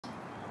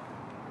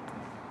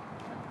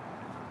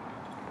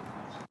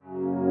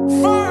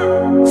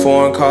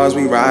Foreign cars,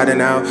 we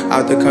riding out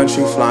the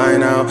country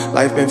flying out.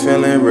 Life been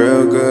feeling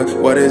real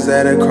good, what is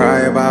there to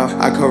cry about?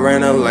 I could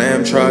rent a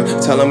lamb truck,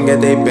 tell them get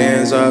they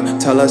bands up,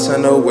 tell her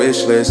send a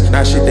wish list,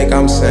 now she think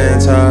I'm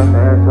Santa.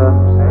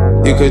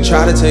 You could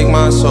try to take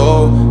my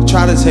soul,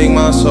 try to take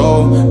my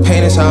soul.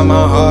 Pain inside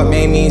my heart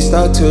made me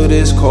stuck to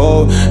this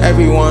cold.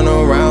 Everyone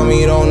around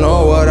me don't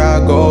know what I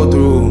go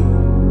through.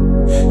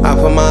 I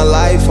put my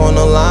life on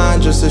the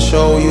line just to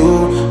show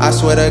you. I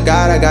swear to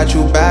God I got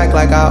you back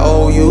like I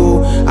owe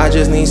you. I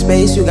just need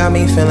space, you got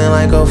me feeling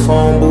like a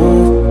phone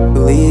booth.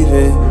 Believe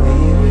it,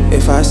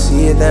 if I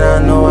see it then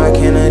I know I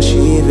can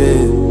achieve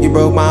it. You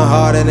broke my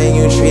heart and then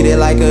you treat it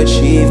like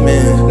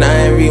achievement. Now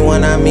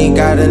everyone I meet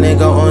got a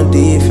nigga on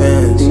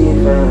defense,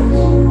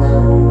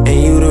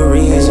 and you the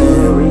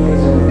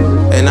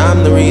reason, and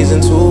I'm the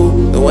reason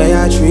too. The way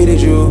I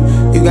treated you,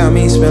 you got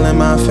me spilling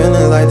my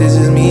feelings like this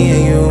is me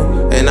and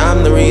you. And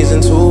I'm the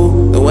reason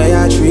too, the way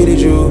I treated